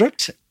waterfront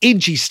district.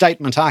 Edgy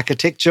statement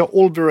architecture,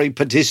 all very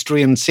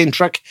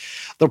pedestrian-centric.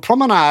 The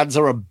promenades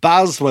are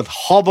abuzz with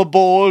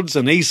hoverboards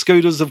and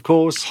e-scooters, of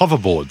course.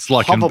 Hoverboards,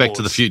 like in Back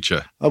to the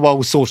Future.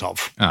 Well, sort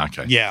of. Oh,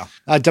 okay. Yeah,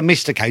 a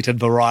domesticated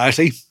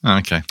variety.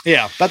 Okay.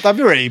 Yeah, but they're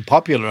very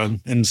popular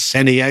in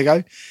San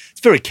Diego. It's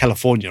very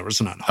California,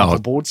 isn't it?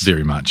 Hoverboards.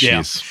 Very much, Yeah.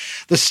 yes.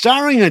 The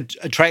starring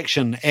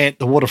attraction at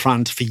the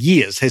waterfront for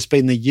years has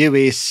been the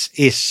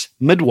USS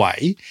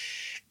Midway.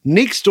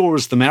 Next door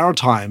is the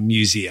Maritime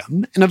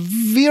Museum and a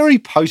very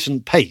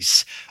potent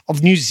piece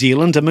of New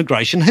Zealand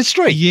immigration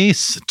history.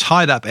 Yes,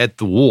 tied up at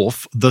the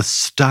wharf, the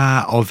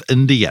Star of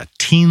India.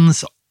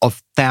 Tens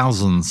of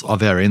thousands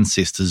of our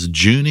ancestors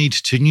journeyed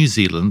to New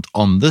Zealand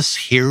on this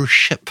here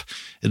ship.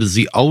 It is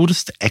the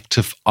oldest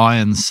active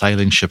iron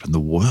sailing ship in the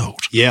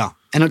world. Yeah,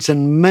 and it's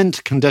in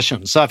mint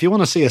condition. So if you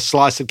want to see a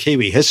slice of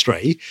Kiwi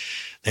history,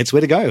 that's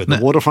where to go, the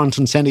waterfront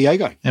in San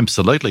Diego.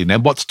 Absolutely. Now,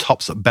 what's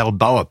tops at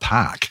Balboa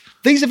Park?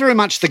 These are very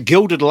much the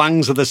gilded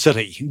lungs of the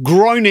city,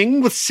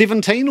 groaning with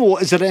 17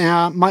 or is it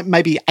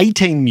maybe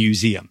 18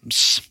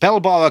 museums.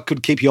 Balboa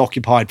could keep you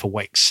occupied for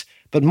weeks.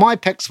 But my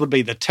picks would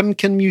be the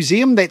Timken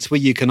Museum. That's where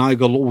you can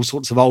ogle all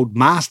sorts of old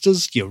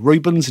masters, your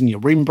Rubens and your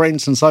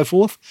Rembrandts and so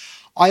forth.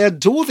 I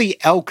adore the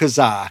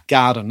Alcazar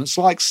Garden. It's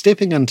like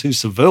stepping into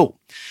Seville.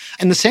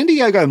 And the San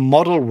Diego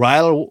Model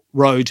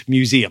Railroad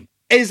Museum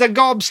is a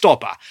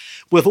gobstopper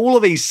with all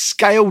of these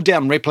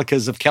scaled-down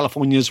replicas of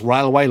California's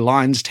railway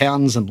lines,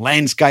 towns and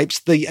landscapes.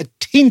 The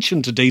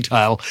attention to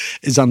detail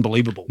is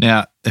unbelievable.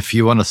 Now, if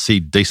you want to see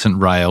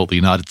decent rail, the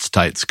United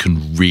States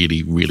can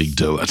really, really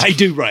do it. They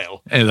do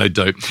rail. And they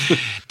do.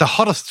 The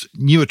hottest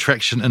new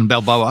attraction in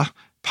Balboa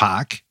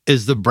Park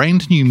is the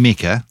brand new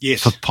mecca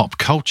for pop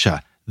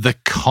culture, the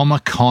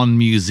Comic-Con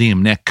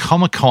Museum. Now,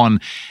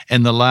 Comic-Con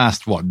in the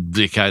last,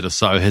 decade or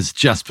so has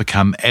just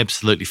become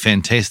absolutely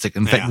fantastic.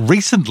 In fact,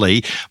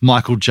 recently,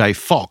 Michael J.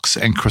 Fox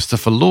and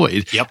Christopher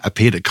Lloyd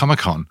appeared at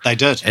Comic-Con. They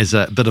did. As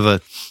a bit of a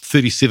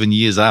 37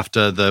 years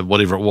after the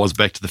whatever it was,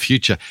 Back to the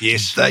Future.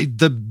 Yes.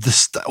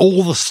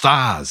 All the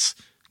stars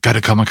go to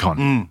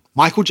Comic-Con.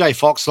 Michael J.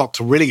 Fox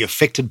looked really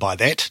affected by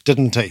that,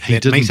 didn't he? He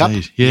did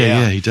indeed.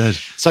 Yeah, he did.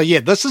 So,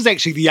 this is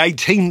actually the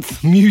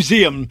 18th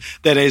museum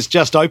that has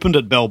just opened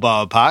at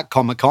Balboa Park,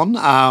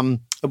 Comic-Con.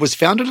 It was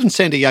founded in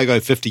San Diego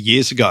 50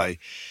 years ago.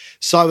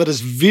 So it is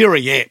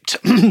very apt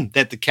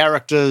that the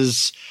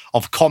characters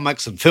of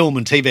comics and film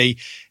and TV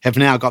have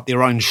now got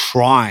their own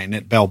shrine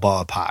at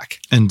Balboa Park.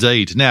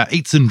 Indeed. Now,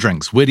 eats and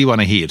drinks. Where do you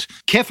want to head?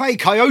 Cafe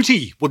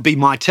Coyote would be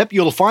my tip.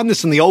 You'll find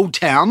this in the Old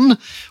Town,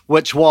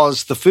 which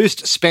was the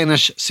first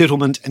Spanish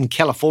settlement in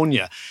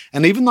California.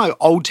 And even though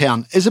Old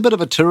Town is a bit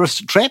of a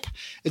tourist trap,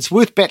 it's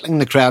worth battling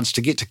the crowds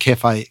to get to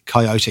Cafe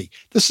Coyote.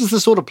 This is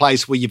the sort of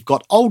place where you've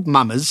got old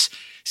mamas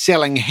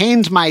selling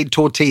handmade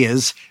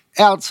tortillas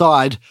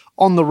outside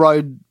on the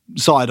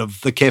roadside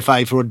of the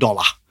cafe for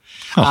 $1.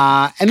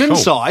 And cool.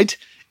 Inside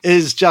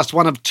is just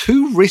one of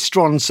 2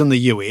 restaurants in the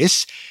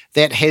US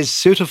that has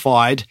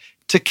certified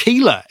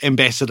tequila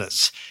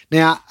ambassadors.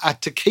 Now, a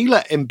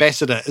tequila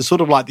ambassador is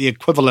sort of like the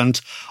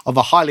equivalent of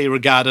a highly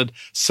regarded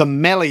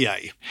sommelier.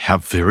 How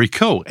very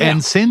cool. Yeah.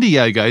 And San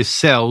Diego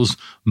sells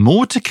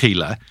more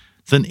tequila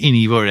than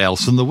anywhere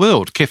else in the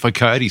world. Cafe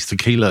Coyote's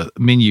tequila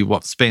menu,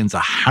 spans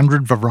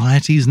 100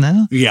 varieties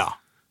now? Yeah.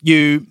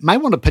 You may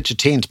want to pitch a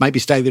tent, maybe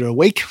stay there a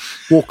week,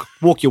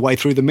 walk your way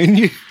through the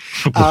menu.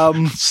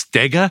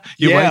 Stagger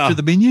your way through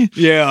the menu?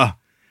 Yeah.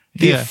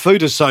 Their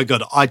food is so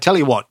good. I tell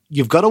you what,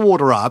 you've got to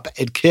order up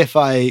at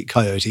Cafe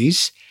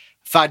Coyote's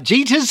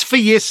Fajitas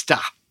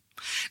Fiesta.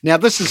 Now,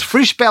 this is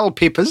fresh bell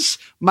peppers,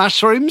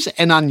 mushrooms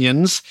and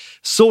onions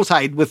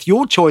sautéed with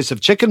your choice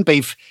of chicken,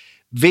 beef,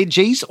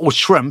 veggies or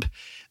shrimp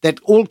that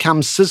all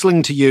come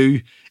sizzling to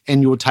you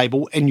and your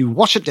table, and you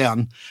wash it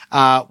down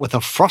with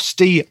a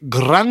frosty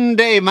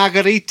grande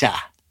margarita.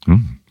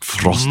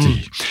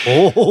 Frosty.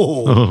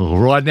 Oh,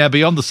 right. Now,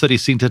 beyond the city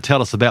centre,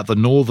 tell us about the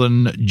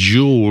Northern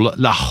Jewel,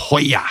 La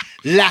Jolla.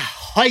 La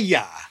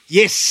Jolla,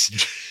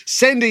 yes.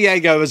 San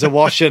Diego is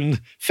awash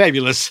in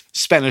fabulous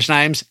Spanish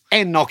names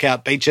and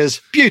knockout beaches,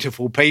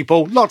 beautiful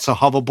people, lots of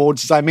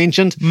hoverboards, as I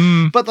mentioned.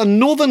 But the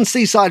northern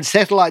seaside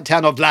satellite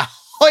town of La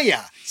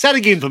Jolla, say it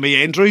again for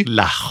me, Andrew.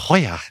 La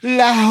Jolla.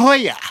 La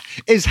Jolla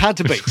is hard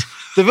to beat.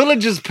 The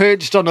village is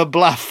perched on a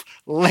bluff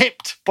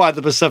lapped by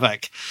the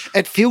Pacific.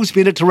 It feels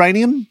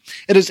Mediterranean.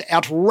 It is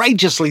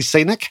outrageously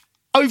scenic,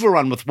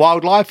 overrun with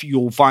wildlife.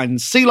 You'll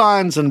find sea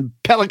lions and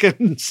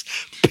pelicans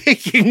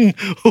pecking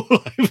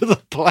all over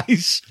the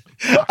place.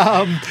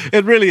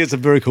 It really is a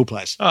very cool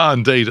place. Oh,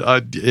 indeed.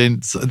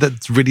 And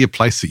that's really a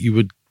place that you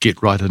would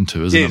get right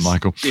into, isn't it,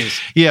 Michael? Yes.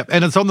 Yeah,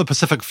 and it's on the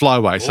Pacific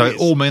Flyway, so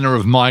all manner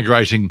of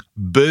migrating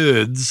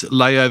birds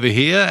lay over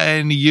here,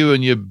 and you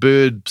and your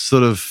bird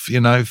sort of,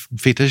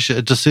 fetish,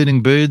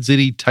 discerning birds,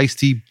 any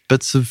tasty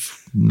bits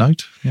of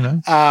note, you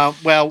know?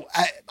 Well,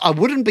 I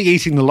wouldn't be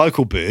eating the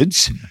local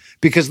birds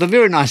because they're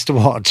very nice to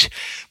watch,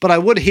 but I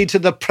would head to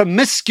the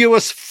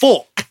Promiscuous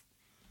Fork.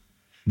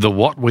 The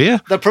what,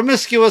 where? The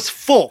Promiscuous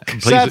Fork.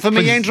 Say it for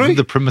me, Andrew.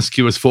 The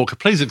Promiscuous Fork.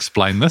 Please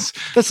explain this.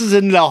 This is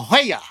in La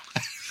Jolla.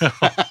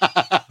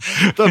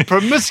 The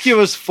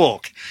Promiscuous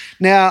Fork.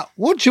 Now,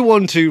 what you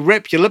want to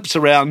wrap your lips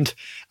around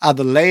are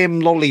the lamb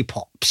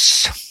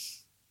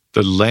lollipops.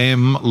 The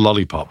lamb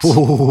lollipops.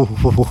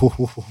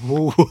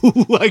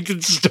 I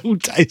can still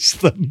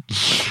taste them.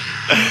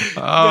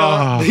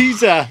 Now,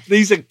 these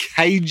are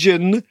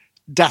Cajun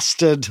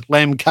dusted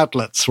lamb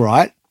cutlets,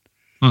 right?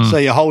 So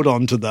you hold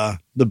on to the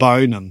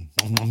bone and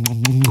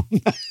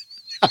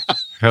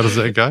How does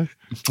that go?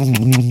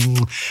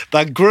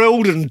 they're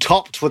grilled and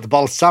topped with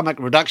balsamic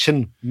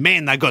reduction.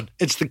 Man, they're good.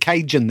 It's the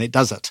Cajun that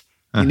does it.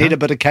 You need a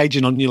bit of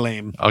Cajun on your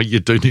lamb. Oh,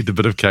 you do need a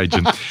bit of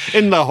Cajun.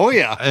 In La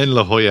Jolla. In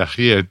La Jolla,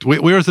 yeah.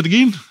 Where is it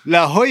again?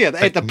 La Jolla,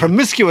 at the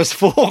Promiscuous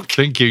Fork.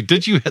 Thank you.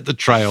 Did you hit the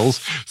trails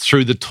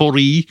through the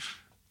Torrey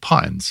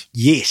Pines?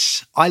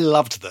 Yes, I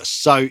loved this.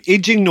 So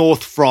edging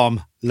north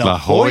from La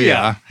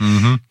Jolla,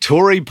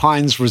 Torrey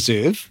Pines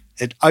Reserve,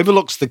 it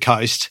overlooks the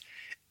coast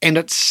and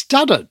it's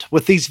studded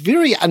with these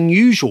very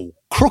unusual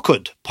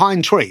crooked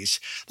pine trees.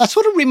 They're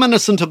sort of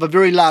reminiscent of a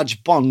very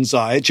large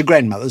bonsai at your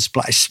grandmother's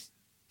place.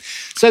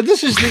 So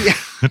this is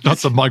the... Not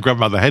that my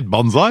grandmother had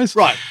bonsais.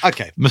 Right,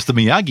 okay. Mr.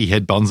 Miyagi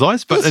had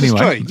bonsais, but This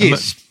anyway. is true,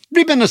 yes.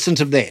 Reminiscent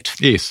of that.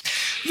 Yes.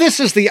 This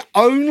is the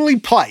only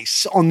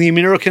place on the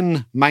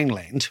American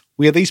mainland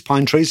where these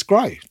pine trees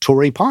grow,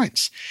 Torrey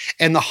pines.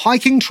 And the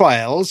hiking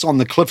trails on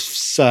the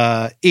cliff's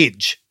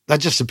edge, they're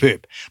just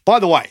superb. By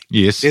the way,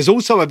 Yes. there's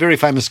also a very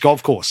famous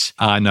golf course,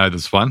 I know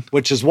this one.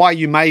 which is why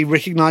you may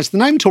recognise the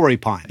name Torrey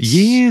Pines.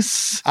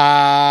 Yes.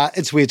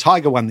 It's where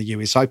Tiger won the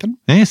US Open.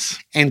 Yes.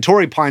 And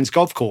Torrey Pines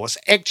Golf Course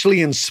actually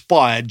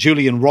inspired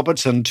Julian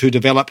Robertson to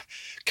develop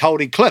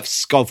Caldy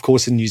Cliffs Golf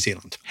Course in New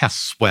Zealand. How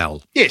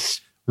swell. Yes,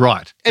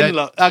 Right. in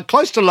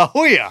close to La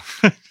Jolla.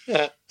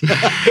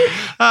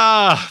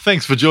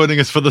 Thanks for joining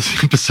us for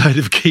this episode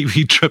of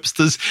Kiwi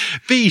Tripsters.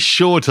 Be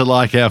sure to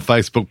like our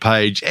Facebook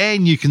page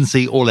and you can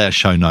see all our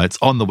show notes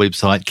on the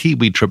website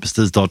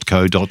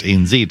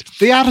kiwitripsters.co.nz.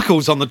 The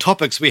articles on the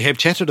topics we have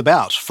chatted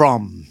about,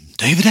 from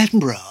David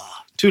Attenborough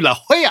to La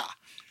Jolla,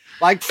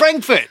 like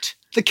Frankfurt,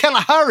 the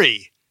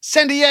Kalahari,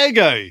 San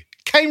Diego,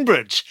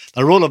 Cambridge,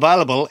 they're all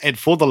available at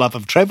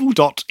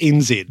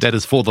fortheloveoftravel.nz. That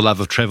is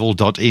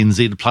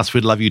fortheloveoftravel.nz. Plus,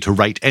 we'd love you to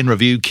rate and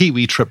review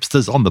Kiwi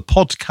Tripsters on the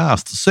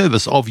podcast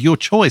service of your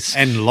choice.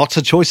 And lots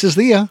of choices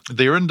there.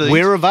 There indeed.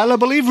 We're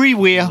available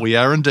everywhere. We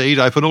are indeed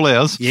open all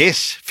hours.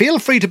 Yes, feel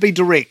free to be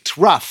direct,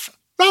 rough,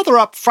 rather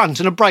upfront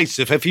and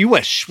abrasive if you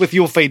wish with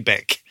your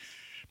feedback.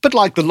 But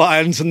like the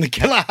lions in the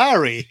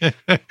Kalahari,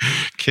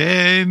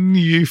 Can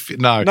you...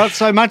 No. not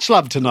so much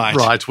love tonight.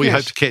 Right, we Yes.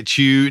 hope to catch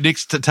you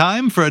next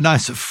time for a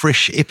nice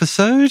fresh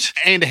episode.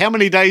 And how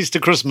many days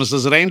to Christmas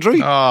is it, Andrew?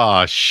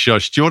 Oh,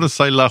 shush. Do you want to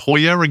say La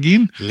Jolla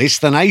again? Less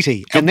than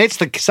 80. And that's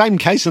the same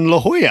case in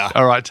La Jolla.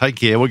 All right, take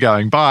care. We're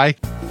going. Bye.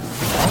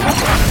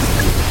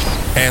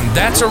 And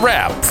that's a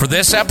wrap for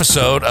this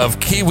episode of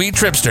Kiwi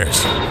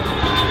Tripsters.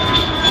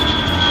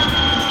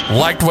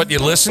 Liked what you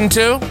listened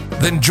to?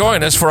 Then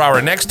join us for our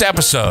next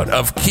episode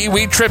of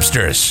Kiwi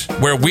Tripsters,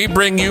 where we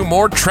bring you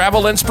more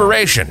travel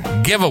inspiration,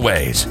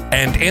 giveaways,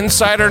 and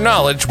insider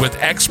knowledge with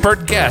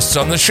expert guests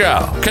on the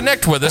show.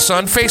 Connect with us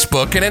on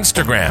Facebook and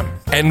Instagram,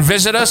 and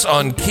visit us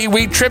on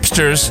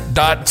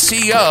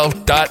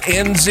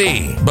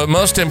kiwitripsters.co.nz. But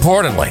most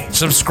importantly,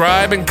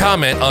 subscribe and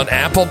comment on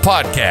Apple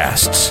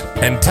Podcasts,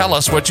 and tell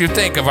us what you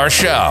think of our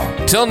show.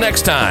 Till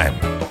next time,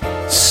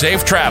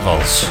 safe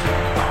travels.